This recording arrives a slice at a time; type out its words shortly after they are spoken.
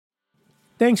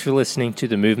Thanks for listening to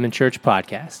the Movement Church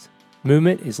podcast.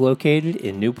 Movement is located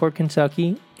in Newport,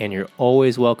 Kentucky, and you're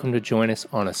always welcome to join us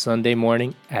on a Sunday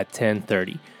morning at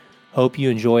 10:30. Hope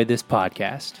you enjoy this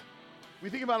podcast.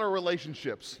 We think about our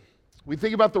relationships. We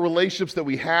think about the relationships that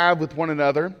we have with one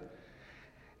another.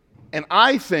 And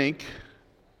I think,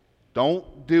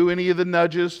 don't do any of the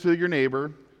nudges to your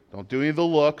neighbor. Don't do any of the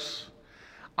looks.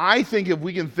 I think if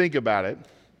we can think about it,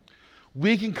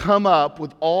 we can come up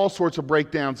with all sorts of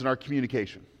breakdowns in our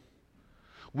communication.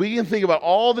 We can think about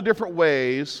all the different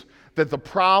ways that the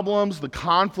problems, the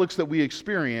conflicts that we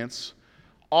experience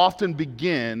often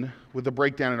begin with a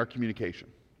breakdown in our communication.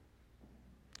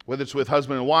 Whether it's with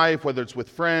husband and wife, whether it's with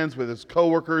friends, whether it's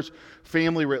coworkers,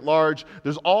 family writ large,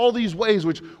 there's all these ways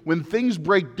which, when things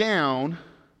break down,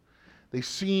 they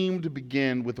seem to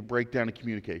begin with a breakdown in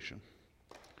communication.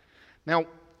 Now,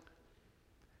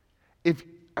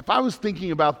 if I was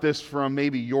thinking about this from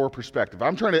maybe your perspective,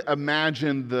 I'm trying to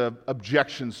imagine the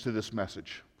objections to this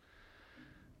message.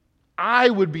 I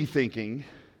would be thinking,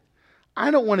 I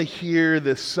don't want to hear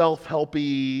this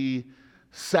self-helpy,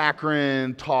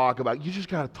 saccharine talk about, you just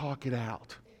got to talk it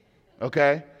out,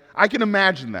 okay? I can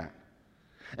imagine that.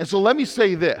 And so let me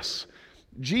say this.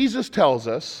 Jesus tells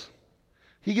us,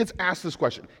 he gets asked this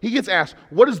question. He gets asked,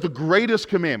 what is the greatest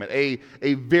commandment? A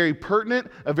very pertinent,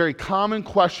 a very common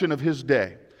question of his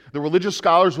day. The religious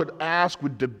scholars would ask,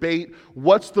 would debate,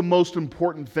 what's the most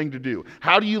important thing to do?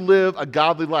 How do you live a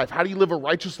godly life? How do you live a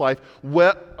righteous life?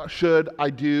 What should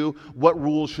I do? What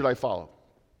rules should I follow?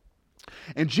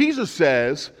 And Jesus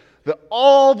says that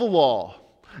all the law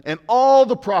and all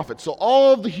the prophets, so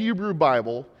all of the Hebrew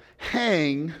Bible,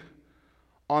 hang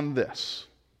on this.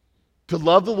 To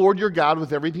love the Lord your God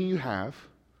with everything you have,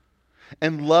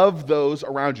 and love those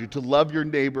around you, to love your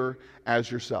neighbor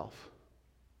as yourself.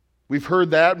 We've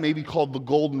heard that maybe called the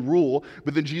golden rule,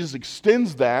 but then Jesus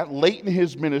extends that late in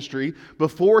his ministry,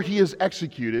 before he is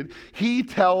executed. He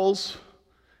tells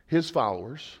his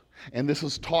followers, and this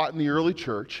is taught in the early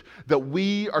church, that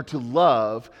we are to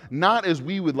love not as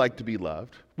we would like to be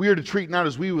loved. We are to treat not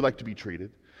as we would like to be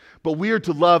treated, but we are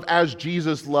to love as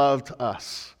Jesus loved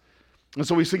us. And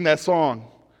so we sing that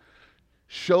song,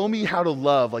 show me how to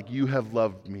love like you have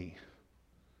loved me.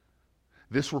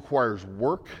 This requires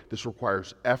work, this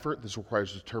requires effort, this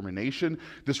requires determination,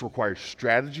 this requires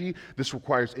strategy, this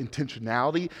requires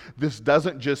intentionality. This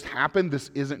doesn't just happen, this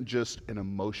isn't just an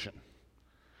emotion.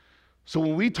 So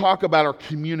when we talk about our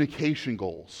communication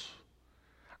goals,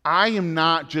 I am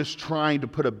not just trying to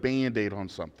put a Band-Aid on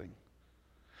something.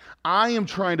 I am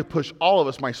trying to push all of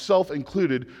us, myself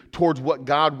included, towards what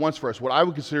God wants for us, what I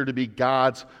would consider to be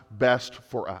God's best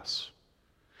for us.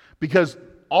 Because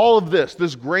all of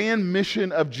this grand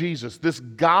mission of Jesus, this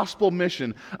gospel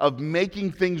mission of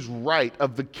making things right,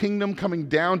 of the kingdom coming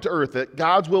down to earth, that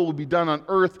God's will be done on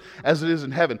earth as it is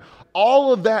in heaven,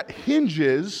 all of that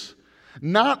hinges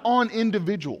not on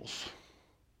individuals.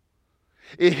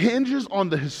 It hinges on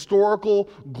the historical,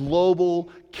 global,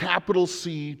 capital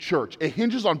C church. It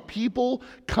hinges on people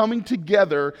coming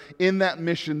together in that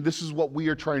mission. This is what we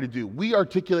are trying to do. We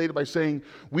articulate it by saying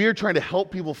we are trying to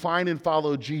help people find and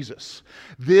follow Jesus.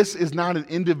 This is not an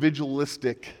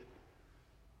individualistic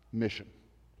mission.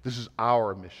 This is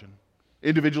our mission.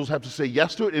 Individuals have to say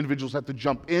yes to it. Individuals have to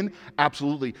jump in.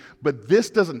 Absolutely. But this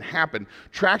doesn't happen.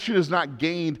 Traction is not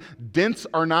gained. Dents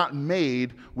are not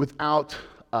made without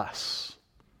us.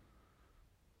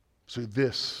 So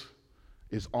this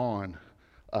is on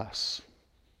us.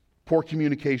 Poor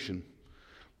communication,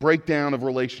 breakdown of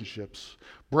relationships,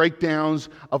 breakdowns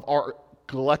of our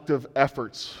collective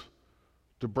efforts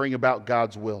to bring about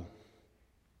God's will.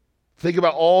 Think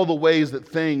about all the ways that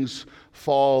things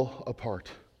fall apart.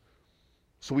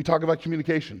 So we talk about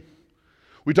communication.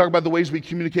 We talk about the ways we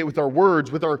communicate with our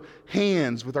words, with our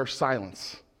hands, with our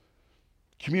silence.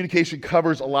 Communication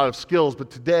covers a lot of skills,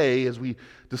 but today, as we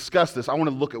discuss this, I want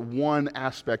to look at one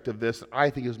aspect of this that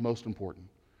I think is most important.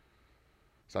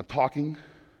 It's not talking,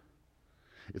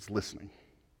 it's listening.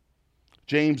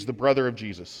 James, the brother of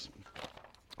Jesus.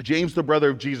 James, the brother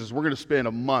of Jesus. We're going to spend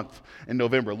a month in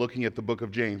November looking at the book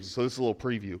of James. So this is a little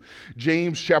preview.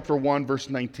 James chapter 1, verse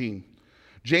 19.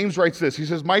 James writes this. He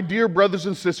says, "My dear brothers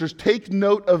and sisters, take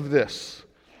note of this.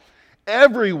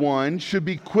 Everyone should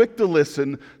be quick to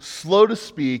listen, slow to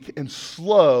speak, and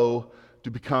slow to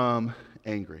become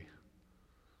angry."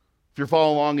 If you're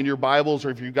following along in your Bibles, or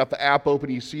if you've got the app open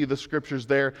and you see the scriptures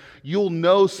there, you'll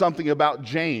know something about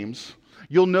James.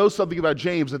 You'll know something about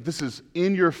James, that this is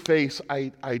in-your-face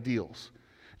ideals.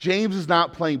 James is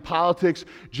not playing politics.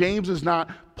 James is not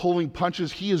pulling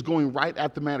punches. He is going right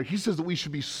at the matter. He says that we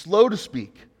should be slow to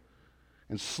speak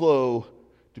and slow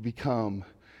to become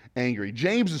angry.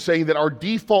 James is saying that our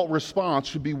default response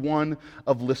should be one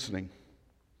of listening.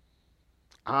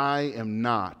 I am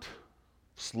not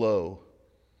slow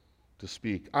to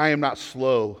speak. I am not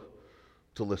slow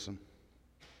to listen.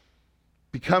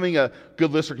 Becoming a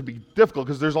good listener can be difficult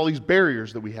because there's all these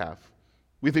barriers that we have.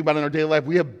 We think about it in our daily life,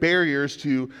 we have barriers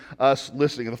to us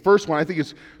listening. And the first one, I think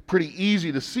it's pretty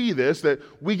easy to see this, that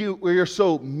we are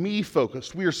so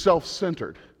me-focused. We are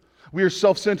self-centered. We are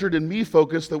self-centered and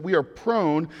me-focused that we are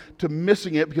prone to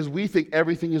missing it because we think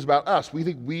everything is about us. We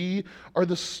think we are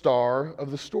the star of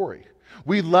the story.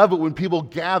 We love it when people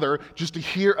gather just to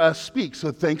hear us speak.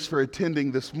 So thanks for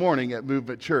attending this morning at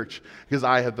Movement Church because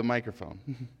I have the microphone.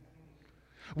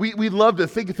 We love to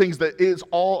think of things that it's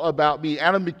all about me.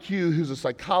 Adam McHugh, who's a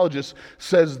psychologist,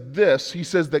 says this. He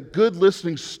says that good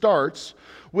listening starts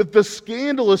with the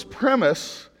scandalous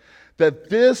premise that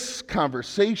this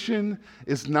conversation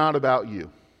is not about you.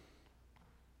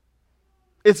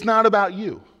 It's not about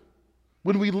you.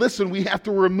 When we listen, we have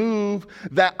to remove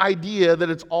that idea that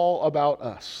it's all about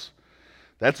us.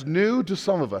 That's new to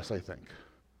some of us, I think.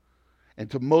 And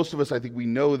to most of us, I think we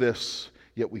know this,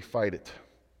 yet we fight it.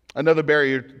 Another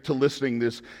barrier to listening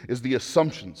is the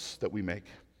assumptions that we make.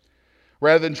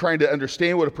 Rather than trying to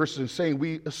understand what a person is saying,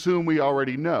 we assume we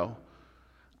already know.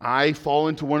 I fall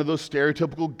into one of those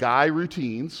stereotypical guy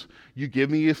routines. You give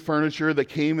me a furniture that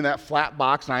came in that flat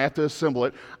box and I have to assemble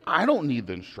it. I don't need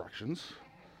the instructions.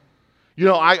 You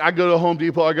know, I go to Home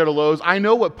Depot, I go to Lowe's. I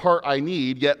know what part I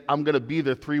need, yet I'm going to be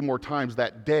there 3 more times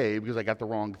that day because I got the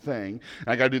wrong thing. And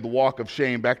I got to do the walk of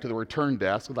shame back to the return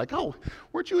desk. I'm like, oh,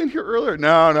 weren't you in here earlier?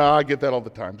 No, I get that all the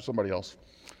time. Somebody else.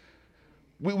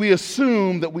 We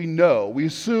assume that we know. We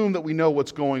assume that we know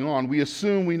what's going on. We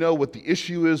assume we know what the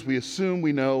issue is. We assume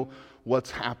we know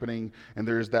what's happening. And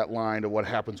there's that line of what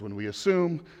happens when we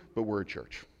assume, but we're a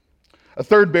church. A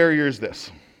third barrier is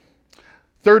this.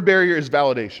 Third barrier is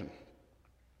validation.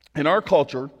 In our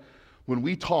culture, when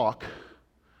we talk,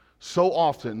 so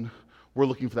often we're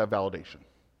looking for that validation.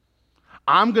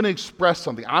 I'm going to express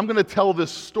something. I'm going to tell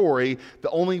this story that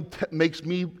only makes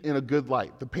me in a good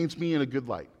light, that paints me in a good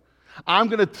light. I'm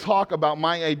going to talk about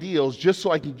my ideals just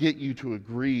so I can get you to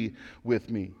agree with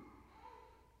me.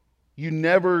 You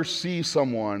never see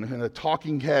someone in a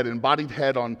talking head, embodied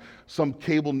head on some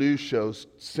cable news shows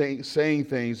saying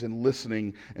things and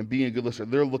listening and being a good listener.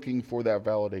 They're looking for that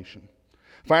validation.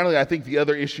 Finally, I think the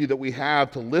other issue that we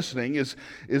have to listening is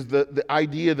the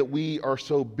idea that we are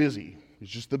so busy.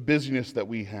 It's just the busyness that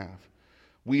we have.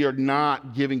 We are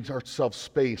not giving ourselves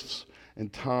space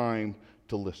and time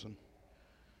to listen.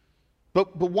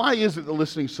 But why is it that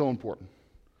listening is so important?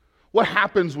 What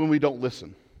happens when we don't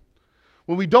listen?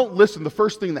 When we don't listen, the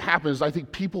first thing that happens is I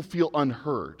think people feel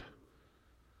unheard.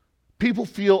 People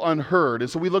feel unheard. And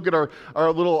so we look at our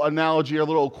little analogy, our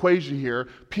little equation here.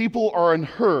 People are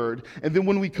unheard. And then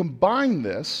when we combine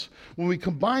this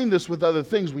with other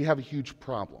things, we have a huge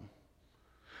problem.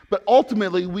 But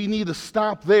ultimately, we need to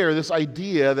stop there, this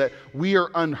idea that we are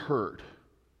unheard.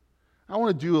 I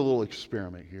want to do a little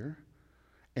experiment here,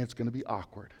 and it's going to be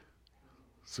awkward.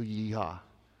 So yeehaw.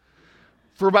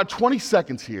 For about 20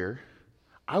 seconds here,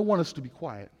 I want us to be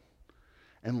quiet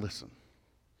and listen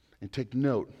and take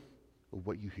note of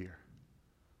what you hear.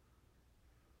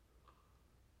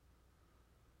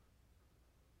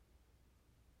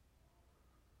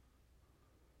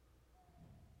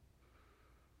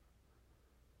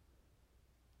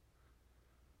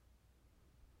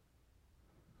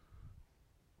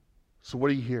 So what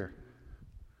do you hear?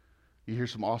 You hear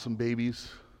some awesome babies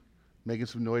making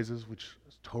some noises, which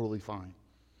is totally fine.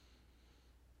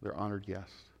 They're honored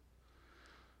guests.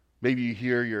 Maybe you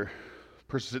hear your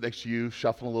person sitting next to you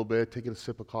shuffling a little bit, taking a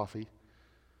sip of coffee.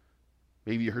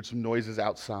 Maybe you heard some noises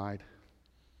outside.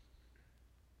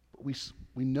 But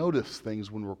we notice things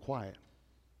when we're quiet.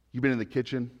 You've been in the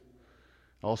kitchen,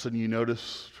 all of a sudden you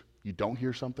notice you don't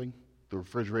hear something, the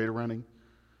refrigerator running.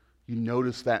 You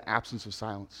notice that absence of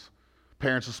silence.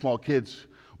 Parents of small kids,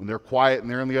 when they're quiet and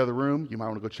they're in the other room, you might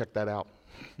want to go check that out.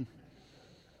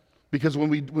 Because when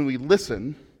we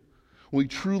listen, when we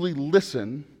truly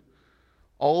listen,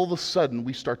 all of a sudden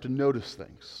we start to notice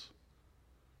things.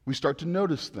 We start to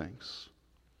notice things.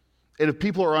 And if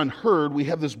people are unheard, we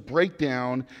have this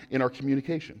breakdown in our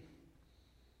communication.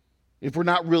 If we're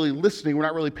not really listening, we're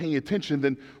not really paying attention,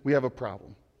 then we have a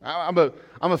problem. I'm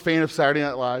a fan of Saturday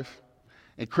Night Live.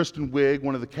 And Kristen Wiig,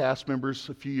 one of the cast members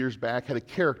a few years back, had a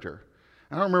character.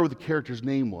 I don't remember what the character's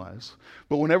name was,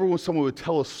 but whenever someone would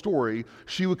tell a story,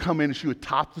 she would come in and she would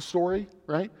top the story,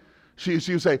 right? She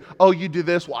would say, oh, you did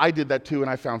this? Well, I did that too, and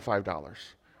I found $5.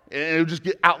 And it would just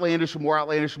get outlandish and more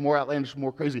outlandish and more outlandish and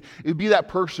more crazy. It would be that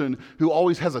person who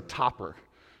always has a topper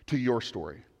to your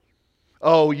story.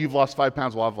 Oh, you've lost 5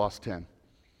 pounds, well, I've lost 10.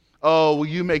 Oh, well,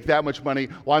 you make that much money,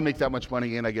 well, I make that much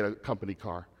money and I get a company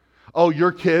car. Oh,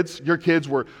 your kids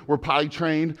were potty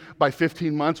trained by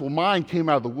 15 months. Well, mine came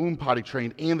out of the womb potty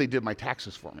trained and they did my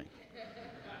taxes for me.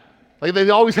 Like they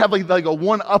always have like a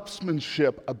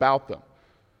one-upsmanship about them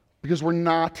because we're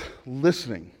not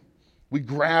listening. We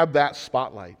grab that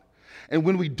spotlight. And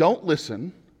when we don't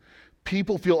listen,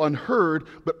 people feel unheard,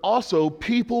 but also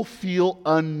people feel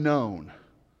unknown.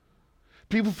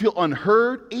 People feel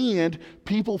unheard and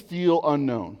people feel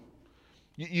unknown.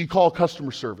 You call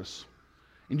customer service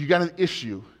and you got an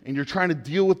issue and you're trying to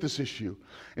deal with this issue.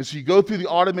 And so you go through the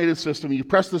automated system and you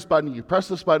press this button,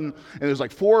 and there's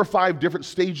like 4 or 5 different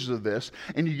stages of this.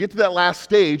 And you get to that last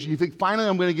stage and you think, finally,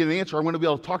 I'm going to get an answer. I'm going to be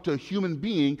able to talk to a human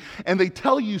being. And they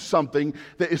tell you something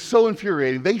that is so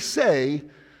infuriating. They say,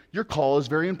 your call is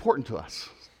very important to us.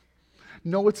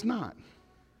 No, it's not.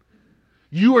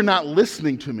 You are not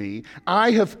listening to me.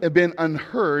 I have been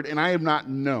unheard and I am not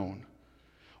known.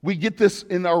 We get this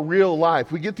in our real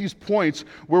life. We get these points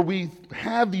where we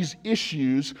have these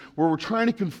issues where we're trying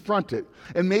to confront it.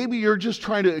 And maybe you're just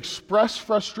trying to express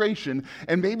frustration,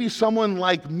 and maybe someone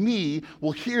like me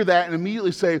will hear that and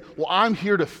immediately say, well, I'm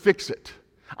here to fix it.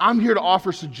 I'm here to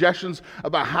offer suggestions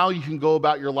about how you can go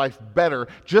about your life better.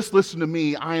 Just listen to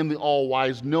me. I am the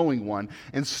all-wise, knowing one.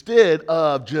 Instead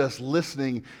of just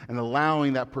listening and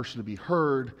allowing that person to be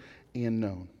heard and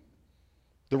known.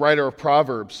 The writer of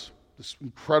Proverbs, this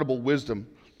incredible wisdom,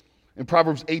 in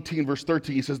Proverbs 18, verse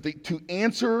 13, he says, to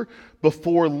answer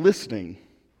before listening,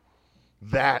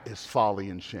 that is folly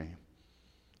and shame.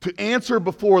 To answer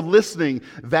before listening,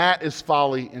 that is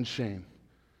folly and shame.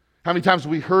 How many times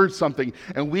have we heard something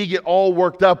and we get all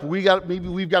worked up? Maybe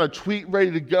we've got a tweet ready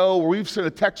to go, or we've sent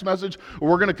a text message, or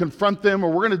we're going to confront them,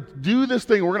 or we're going to do this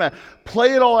thing, we're going to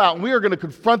play it all out, and we are going to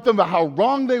confront them about how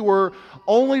wrong they were,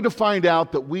 only to find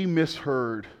out that we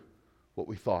misheard what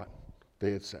we thought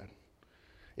they had said.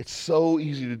 It's so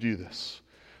easy to do this,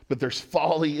 but there's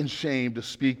folly and shame to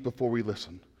speak before we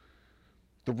listen.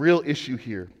 The real issue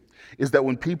here is that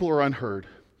when people are unheard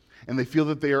and they feel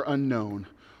that they are unknown,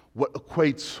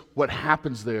 what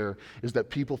happens there is that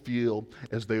people feel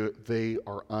as they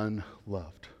are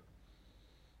unloved.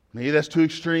 Maybe that's too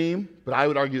extreme, but I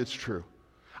would argue it's true.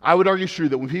 I would argue it's true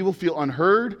that when people feel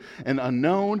unheard and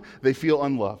unknown, they feel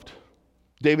unloved.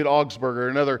 David Augsburger,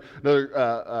 another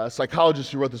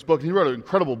psychologist who wrote this book, he wrote an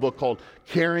incredible book called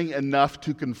Caring Enough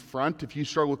to Confront. If you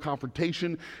struggle with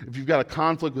confrontation, if you've got a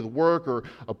conflict with work or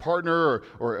a partner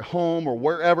or at home or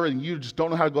wherever and you just don't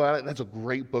know how to go at it, that's a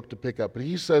great book to pick up. But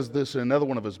he says this in another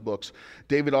one of his books.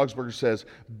 David Augsburger says,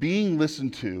 being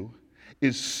listened to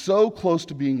is so close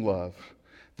to being loved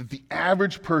that the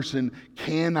average person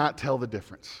cannot tell the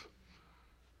difference.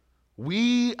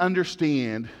 We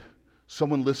understand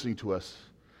someone listening to us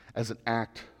as an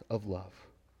act of love.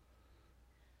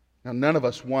 Now, none of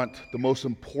us want the most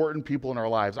important people in our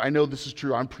lives. I know this is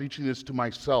true. I'm preaching this to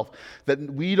myself, that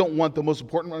we don't want the most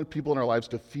important people in our lives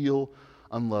to feel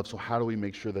unloved. So how do we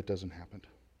make sure that doesn't happen?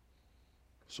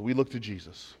 So we look to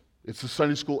Jesus. It's the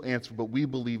Sunday school answer, but we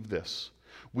believe this.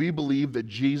 We believe that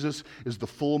Jesus is the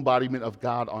full embodiment of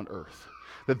God on earth.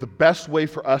 That the best way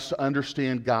for us to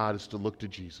understand God is to look to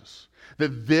Jesus.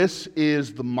 That this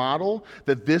is the model,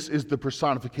 that this is the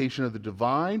personification of the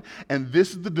divine, and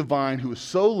this is the divine who is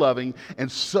so loving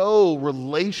and so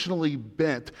relationally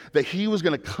bent that he was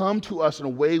going to come to us in a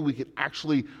way we could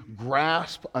actually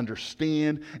grasp,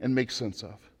 understand, and make sense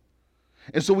of.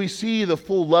 And so we see the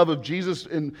full love of Jesus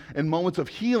in moments of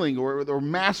healing or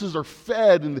masses are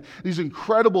fed and these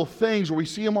incredible things where we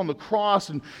see him on the cross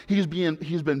and he's been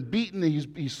beaten and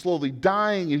he's slowly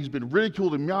dying and he's been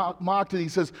ridiculed and mocked, and he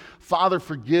says, Father,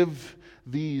 forgive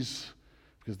these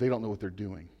because they don't know what they're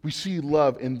doing. We see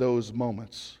love in those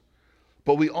moments.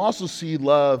 But we also see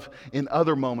love in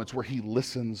other moments where he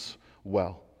listens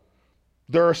well.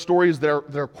 There are stories that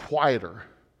are quieter.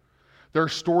 There are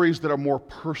stories that are more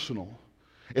personal.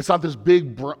 It's not this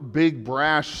big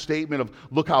brash statement of,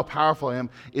 look how powerful I am.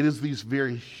 It is these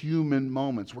very human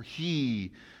moments where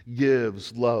he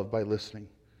gives love by listening,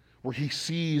 where he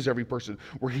sees every person,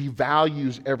 where he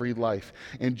values every life.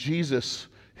 And Jesus,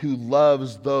 who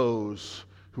loves those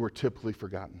who are typically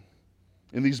forgotten.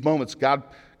 In these moments, God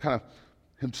kind of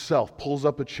himself pulls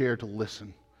up a chair to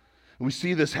listen. And we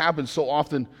see this happen so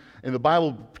often in the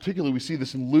Bible. Particularly, we see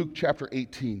this in Luke chapter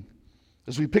 18.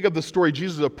 As we pick up the story,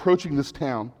 Jesus is approaching this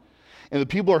town, And the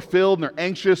people are filled and they're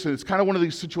anxious, and it's kind of one of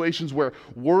these situations where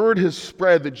word has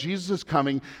spread that Jesus is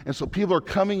coming, and so people are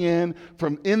coming in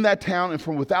from in that town and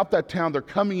from without that town. They're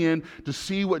coming in to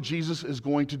see what Jesus is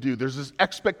going to do. There's this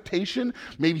expectation.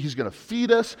 Maybe he's going to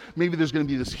feed us. Maybe there's going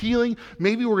to be this healing.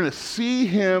 Maybe we're going to see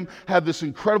him have this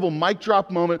incredible mic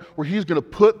drop moment where he's going to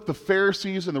put the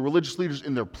Pharisees and the religious leaders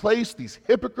in their place, these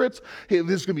hypocrites. Hey,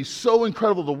 this is going to be so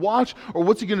incredible to watch. Or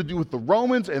what's he going to do with the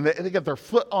Romans? And they got their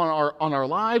foot on our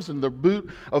lives and their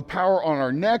boot of power on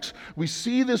our necks. We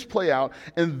see this play out,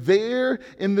 and there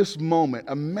in this moment,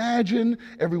 imagine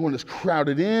everyone is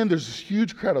crowded in. There's this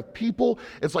huge crowd of people.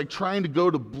 It's like trying to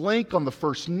go to Blink on the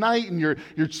first night, and you're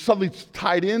suddenly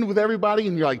tied in with everybody,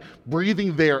 and you're like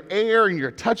breathing their air, and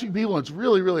you're touching people, and it's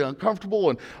really, really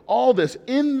uncomfortable, and all this.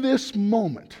 In this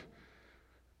moment,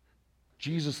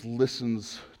 Jesus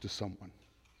listens to someone.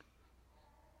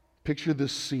 Picture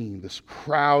this scene, this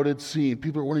crowded scene.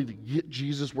 People are wanting to get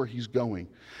Jesus where he's going.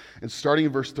 And starting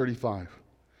in verse 35,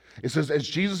 it says, as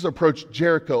Jesus approached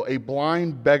Jericho, a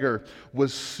blind beggar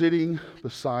was sitting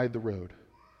beside the road.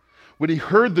 When he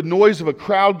heard the noise of a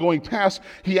crowd going past,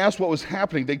 he asked what was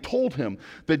happening. They told him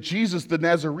that Jesus the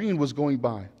Nazarene was going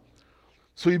by.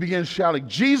 So he began shouting,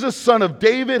 Jesus, son of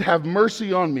David, have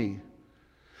mercy on me.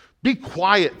 Be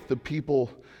quiet, the people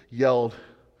yelled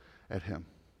at him.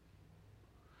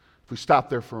 If we stop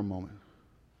there for a moment,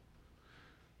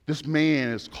 this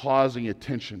man is causing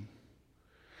attention,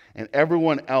 and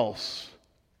everyone else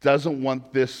doesn't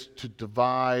want this to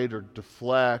divide or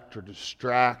deflect or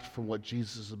distract from what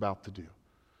Jesus is about to do.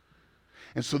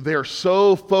 And so they're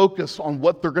so focused on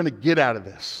what they're going to get out of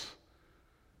this,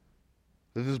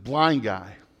 that this blind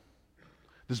guy,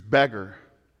 this beggar,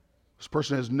 this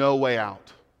person has no way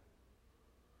out,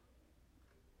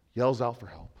 yells out for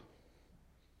help.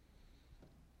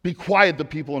 Be quiet, the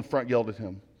people in front yelled at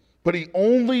him. But he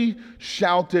only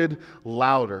shouted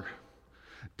louder.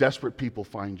 Desperate people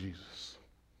find Jesus.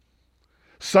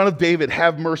 Son of David,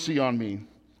 have mercy on me.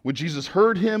 When Jesus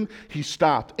heard him, he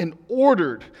stopped and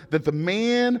ordered that the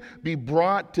man be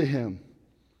brought to him.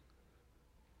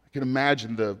 I can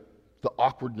imagine the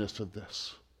awkwardness of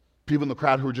this. People in the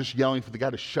crowd who were just yelling for the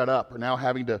guy to shut up are now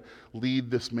having to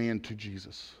lead this man to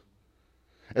Jesus.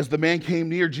 As the man came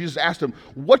near, Jesus asked him,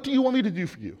 what do you want me to do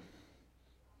for you?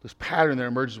 This pattern that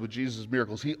emerges with Jesus'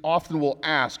 miracles. He often will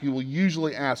ask, he will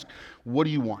usually ask, what do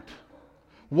you want?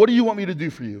 What do you want me to do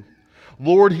for you?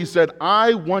 Lord, he said,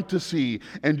 I want to see.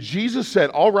 And Jesus said,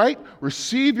 all right,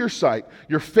 receive your sight.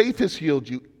 Your faith has healed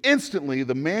you. Instantly,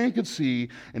 the man could see,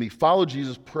 and he followed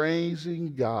Jesus,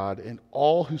 praising God, and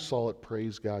all who saw it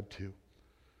praised God too.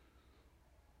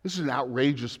 This is an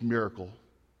outrageous miracle.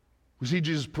 We see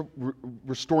Jesus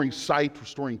restoring sight,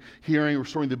 restoring hearing,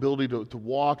 restoring the ability to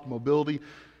walk, mobility.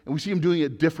 And we see him doing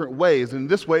it different ways. And in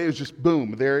this way, it's just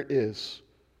boom, there it is.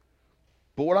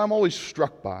 But what I'm always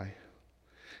struck by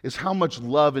is how much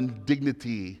love and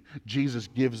dignity Jesus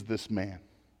gives this man.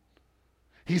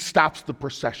 He stops the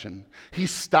procession. He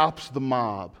stops the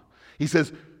mob. He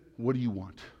says, what do you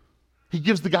want? He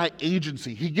gives the guy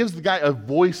agency. He gives the guy a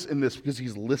voice in this because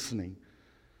he's listening.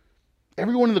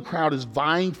 Everyone in the crowd is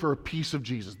vying for a piece of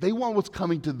Jesus. They want what's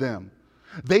coming to them.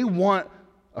 They want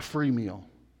a free meal.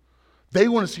 They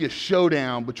want to see a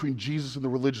showdown between Jesus and the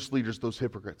religious leaders, those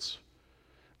hypocrites.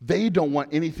 They don't want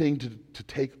anything to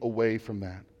take away from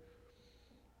that.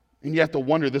 And you have to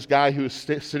wonder, this guy who is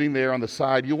sitting there on the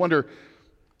side, you wonder,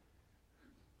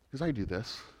 because I do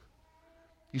this.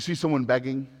 You see someone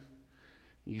begging,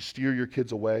 you steer your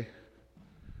kids away.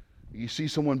 You see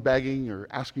someone begging or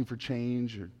asking for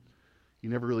change, or you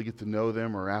never really get to know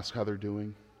them or ask how they're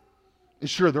doing. And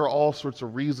sure, there are all sorts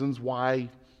of reasons why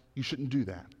you shouldn't do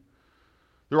that.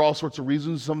 There are all sorts of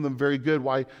reasons, some of them very good,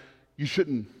 why you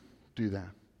shouldn't do that.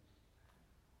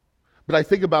 But I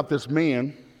think about this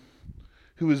man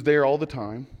who is there all the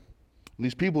time, and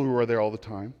these people who are there all the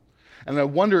time, and I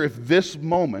wonder if this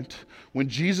moment, when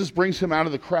Jesus brings him out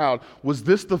of the crowd, was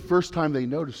this the first time they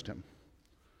noticed him?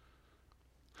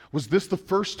 Was this the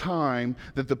first time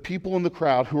that the people in the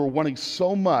crowd who are wanting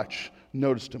so much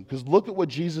noticed him? Because look at what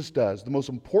Jesus does, the most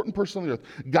important person on the earth,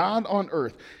 God on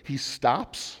earth. He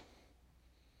stops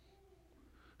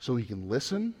so he can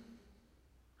listen.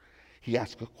 He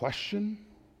asks a question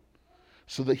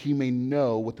so that he may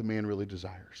know what the man really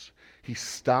desires. He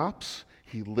stops,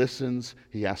 he listens,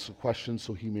 he asks a question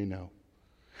so he may know.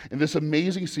 And this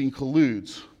amazing scene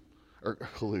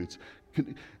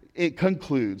it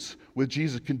concludes with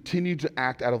Jesus continuing to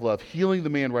act out of love, healing the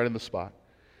man right on the spot.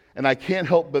 And I can't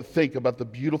help but think about the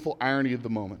beautiful irony of the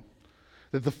moment.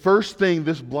 That the first thing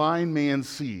this blind man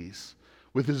sees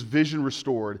with his vision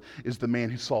restored is the man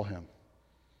who saw him.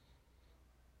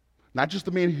 Not just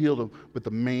the man who healed him, but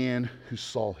the man who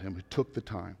saw him, who took the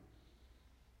time.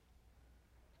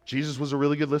 Jesus was a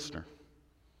really good listener.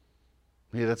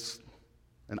 Yeah, that's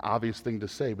an obvious thing to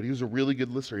say, but he was a really good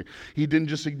listener. He didn't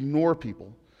just ignore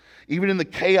people. Even in the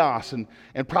chaos, and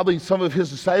probably some of his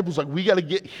disciples, like, we got to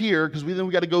get here because then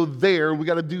we got to go there, and we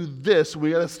got to do this, and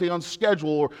we got to stay on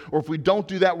schedule, or if we don't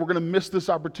do that, we're going to miss this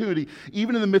opportunity.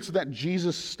 Even in the midst of that,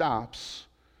 Jesus stops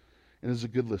and is a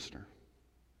good listener.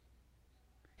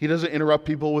 He doesn't interrupt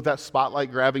people with that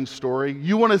spotlight-grabbing story.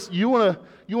 You want to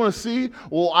see?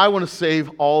 Well, I want to save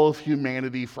all of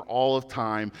humanity for all of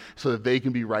time so that they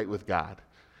can be right with God.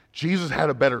 Jesus had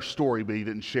a better story, but he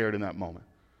didn't share it in that moment.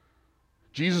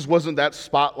 Jesus wasn't that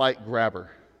spotlight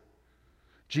grabber.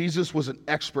 Jesus was an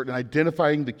expert in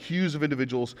identifying the cues of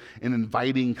individuals and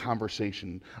inviting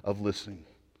conversation, of listening.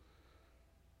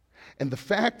 And the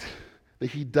fact that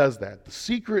he does that, the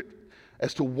secret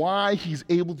as to why he's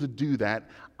able to do that,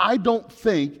 I don't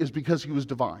think is because he was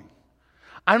divine.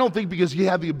 I don't think because he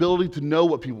had the ability to know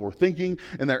what people were thinking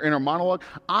in their inner monologue.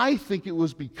 I think it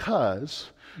was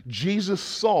because Jesus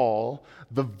saw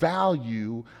the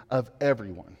value of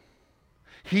everyone.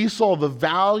 He saw the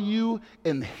value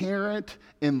inherent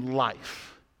in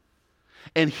life.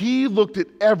 And he looked at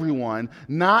everyone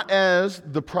not as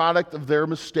the product of their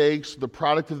mistakes, the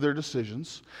product of their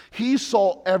decisions. He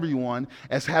saw everyone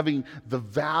as having the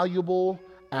valuable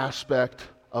aspect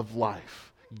of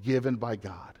life given by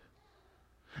God.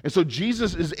 And so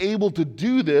Jesus is able to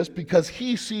do this because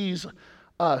he sees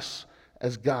us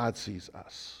as God sees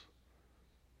us.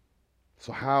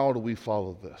 So how do we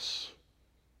follow this?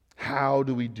 How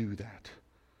do we do that?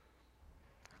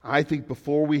 I think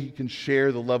before we can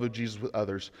share the love of Jesus with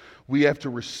others, we have to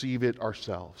receive it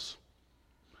ourselves.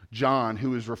 John,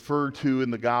 who is referred to in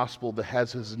the gospel that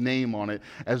has his name on it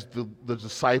as the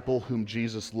disciple whom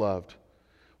Jesus loved,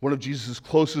 one of Jesus'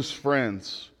 closest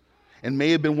friends, and may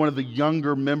have been one of the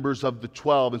younger members of the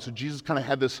 12. And so Jesus kind of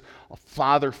had this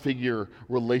father figure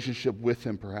relationship with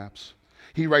him, perhaps.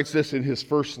 He writes this in his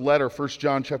first letter, 1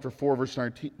 John chapter 4,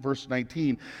 verse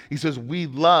 19. He says, we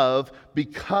love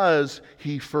because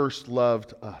he first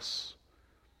loved us.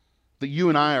 That you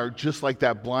and I are just like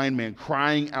that blind man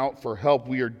crying out for help.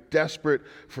 We are desperate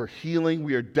for healing.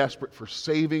 We are desperate for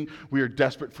saving. We are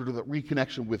desperate for the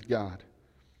reconnection with God.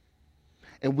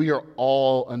 And we are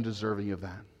all undeserving of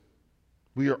that.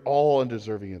 We are all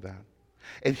undeserving of that.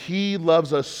 And he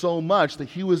loves us so much that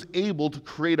he was able to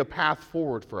create a path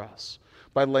forward for us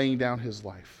by laying down his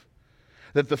life.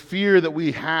 That the fear that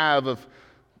we have of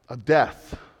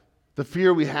death, the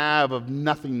fear we have of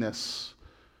nothingness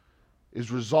is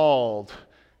resolved,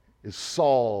 is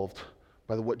solved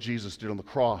by what Jesus did on the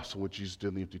cross and what Jesus did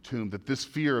in the empty tomb. That this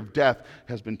fear of death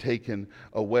has been taken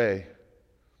away.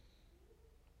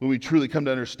 When we truly come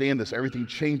to understand this, everything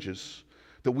changes.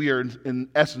 That we are in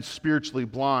essence spiritually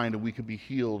blind and we can be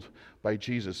healed by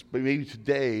Jesus. But maybe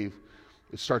today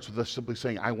it starts with us simply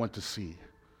saying, I want to see.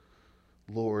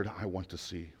 Lord, I want to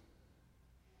see.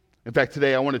 In fact,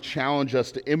 today I want to challenge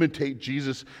us to imitate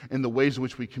Jesus in the ways in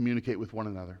which we communicate with one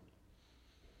another.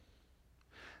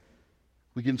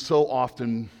 We can so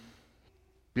often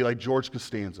be like George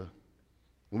Costanza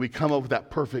when we come up with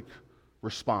that perfect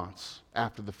response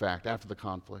after the fact, after the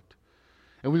conflict.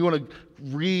 And we want to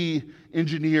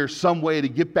re-engineer some way to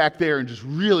get back there and just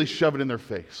really shove it in their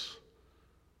face.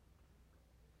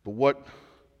 But what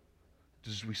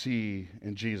does we see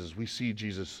in Jesus? We see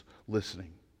Jesus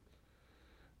listening.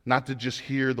 Not to just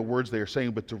hear the words they are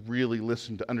saying, but to really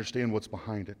listen, to understand what's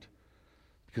behind it.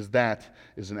 Because that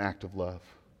is an act of love.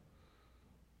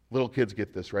 Little kids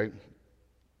get this, right?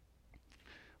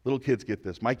 Little kids get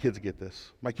this. My kids get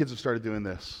this. My kids have started doing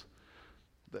this.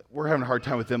 We're having a hard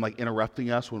time with them like interrupting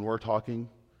us when we're talking,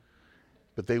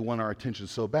 but they want our attention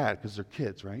so bad because they're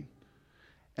kids, right?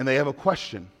 And they have a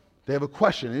question. They have a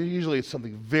question, and usually it's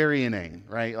something very inane,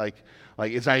 right? Like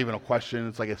it's not even a question,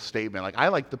 it's like a statement. Like, I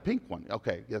like the pink one.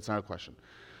 Okay, that's not a question.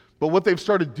 But what they've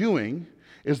started doing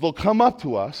is they'll come up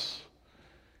to us,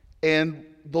 and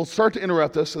they'll start to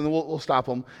interrupt us, and then we'll stop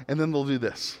them, and then they'll do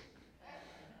this.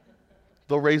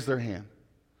 They'll raise their hand.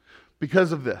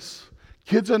 Because of this,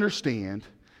 kids understand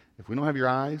if we don't have your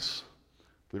eyes,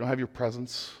 if we don't have your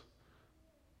presence,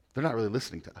 they're not really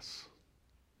listening to us.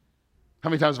 How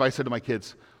many times have I said to my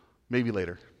kids, maybe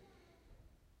later?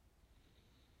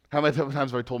 How many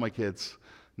times have I told my kids,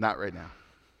 not right now?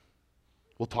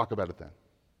 We'll talk about it then.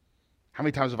 How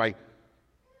many times have I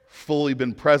fully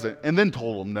been present and then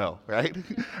told them no, right?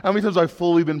 How many times have I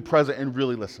fully been present and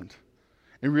really listened?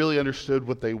 and really understood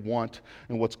what they want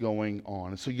and what's going on.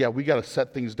 And so, yeah, we got to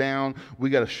set things down. We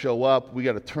got to show up. We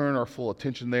got to turn our full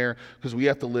attention there because we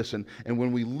have to listen. And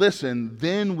when we listen,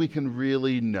 then we can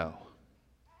really know.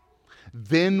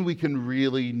 Then we can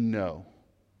really know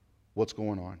what's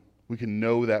going on. We can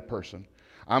know that person.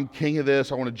 I'm king of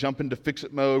this. I want to jump into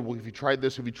fix-it mode. Well, have you tried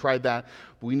this? Have you tried that?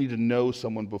 But we need to know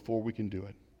someone before we can do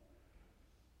it.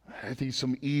 I think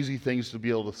some easy things to be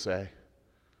able to say.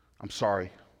 I'm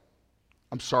sorry.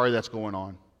 I'm sorry that's going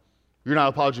on. You're not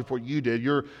apologizing for what you did.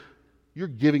 You're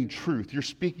giving truth. You're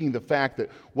speaking the fact that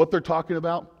what they're talking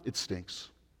about, it stinks.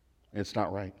 And it's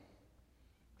not right.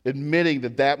 Admitting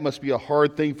that must be a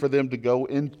hard thing for them to go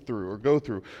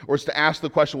through. Or it's to ask the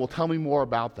question, well, tell me more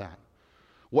about that.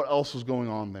 What else is going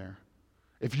on there?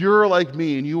 If you're like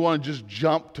me and you want to just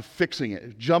jumping to fixing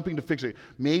it,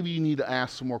 maybe you need to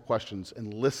ask some more questions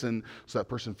and listen so that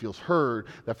person feels heard,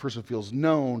 that person feels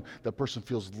known, that person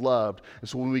feels loved. And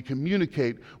so when we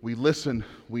communicate, we listen,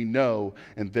 we know,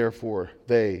 and therefore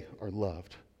they are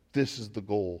loved. This is the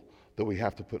goal that we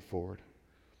have to put forward.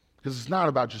 Because it's not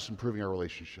about just improving our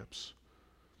relationships.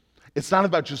 It's not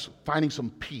about just finding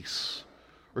some peace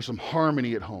or some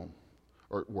harmony at home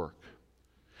or at work.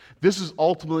 This is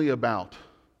ultimately about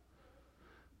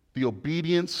the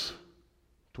obedience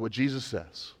to what Jesus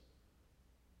says.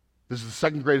 This is the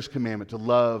second greatest commandment, to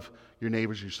love your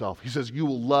neighbors yourself. He says, you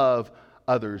will love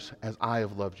others as I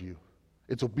have loved you.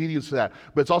 It's obedience to that.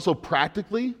 But it's also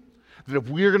practically that if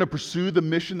we are going to pursue the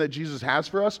mission that Jesus has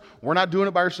for us, we're not doing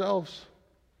it by ourselves.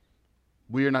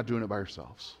 We are not doing it by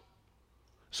ourselves.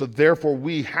 So therefore,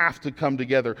 we have to come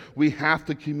together. We have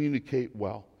to communicate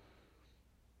well.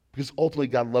 Because ultimately,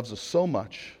 God loves us so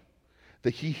much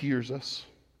that He hears us.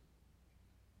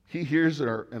 He hears in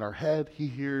our head. He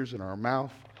hears in our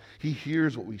mouth. He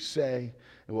hears what we say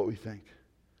and what we think.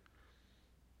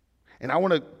 And I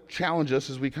want to challenge us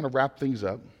as we kind of wrap things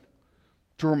up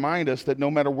to remind us that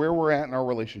no matter where we're at in our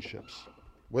relationships,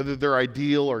 whether they're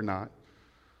ideal or not,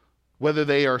 whether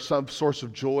they are some source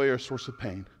of joy or source of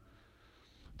pain,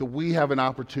 that we have an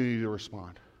opportunity to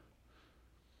respond.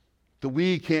 That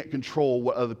we can't control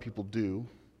what other people do,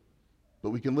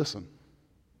 but we can listen.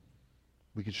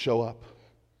 We can show up,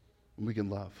 and we can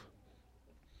love.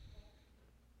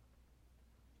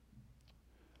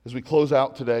 As we close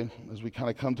out today, as we kind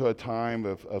of come to a time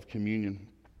of communion,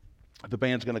 the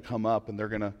band's going to come up, and they're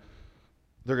going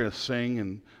to sing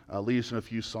and lead us in a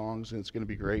few songs, and it's going to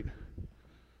be great.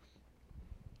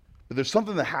 But there's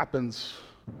something that happens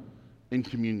in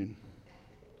communion.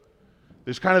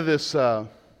 There's kind of this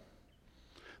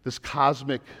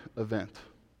cosmic event.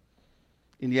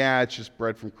 And yeah, it's just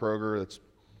bread from Kroger that's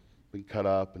been cut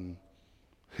up, and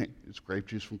it's grape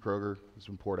juice from Kroger that's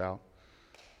been poured out.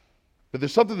 But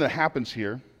there's something that happens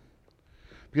here,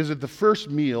 because at the first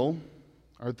meal,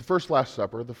 or at the first Last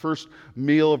Supper, the first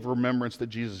meal of remembrance that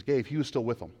Jesus gave, He was still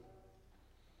with them.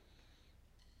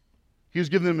 He was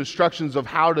giving them instructions of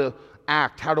how to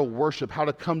act, how to worship, how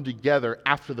to come together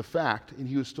after the fact, and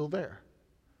He was still there.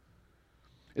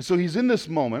 And so He's in this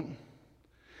moment,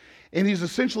 and He's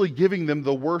essentially giving them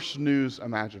the worst news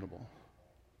imaginable.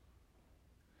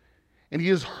 And He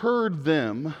has heard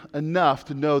them enough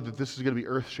to know that this is going to be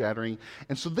earth-shattering,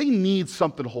 and so they need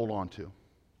something to hold on to.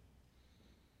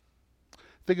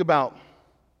 Think about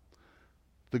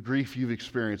the grief you've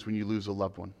experienced when you lose a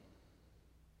loved one.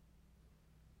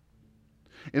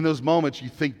 In those moments, you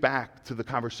think back to the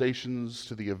conversations,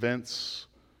 to the events,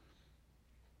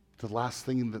 to the last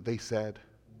thing that they said,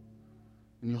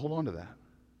 and you hold on to that.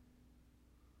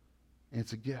 And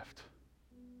it's a gift.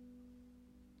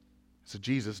 So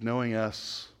Jesus, knowing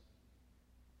us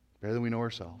better than we know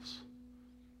ourselves,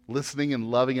 listening and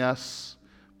loving us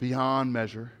beyond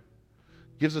measure,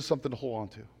 gives us something to hold on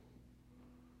to.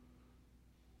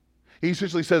 He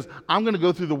essentially says, I'm going to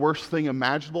go through the worst thing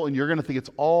imaginable, and you're going to think it's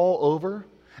all over.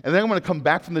 And then I'm going to come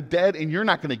back from the dead, and you're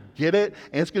not going to get it,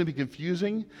 and it's going to be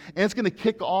confusing. And it's going to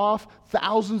kick off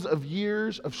thousands of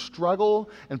years of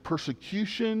struggle and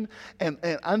persecution and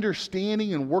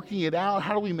understanding and working it out.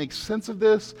 How do we make sense of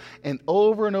this? And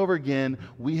over again,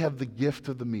 we have the gift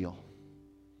of the meal.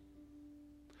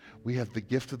 We have the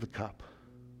gift of the cup.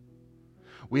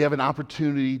 We have an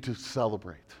opportunity to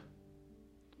celebrate.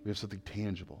 We have something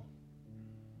tangible.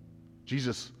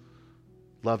 Jesus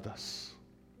loved us.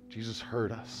 Jesus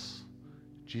heard us.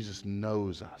 Jesus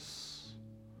knows us.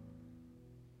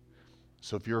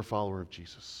 So if you're a follower of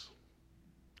Jesus,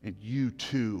 and you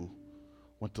too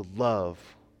want to love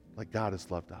like God has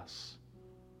loved us,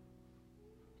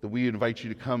 that we invite you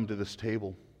to come to this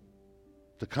table,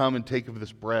 to come and take of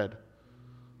this bread,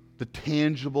 the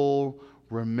tangible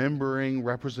remembering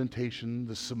representation,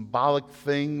 the symbolic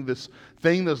thing, this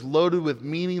thing that's loaded with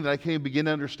meaning that I can't even begin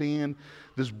to understand,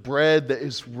 this bread that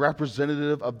is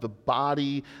representative of the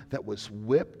body that was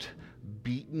whipped,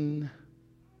 beaten,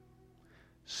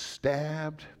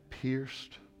 stabbed,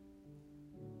 pierced,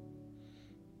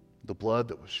 the blood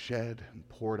that was shed and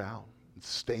poured out and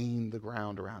stained the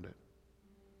ground around it.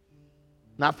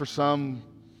 Not for some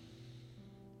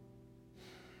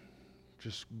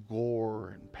just gore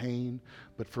and pain,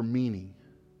 but for meaning,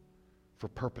 for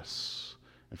purpose,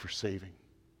 and for saving.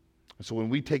 And so when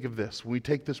we take of this, when we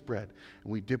take this bread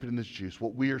and we dip it in this juice,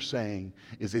 what we are saying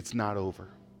is it's not over.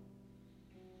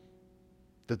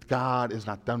 That God is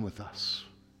not done with us.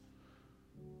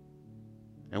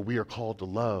 And we are called to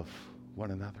love one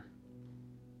another.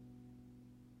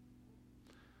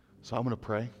 So I'm going to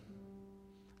pray. And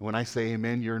when I say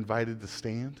amen, you're invited to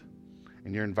stand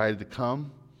and you're invited to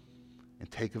come and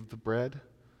take of the bread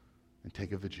and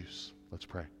take of the juice. Let's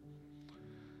pray.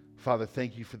 Father,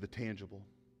 thank you for the tangible.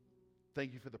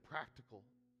 Thank you for the practical.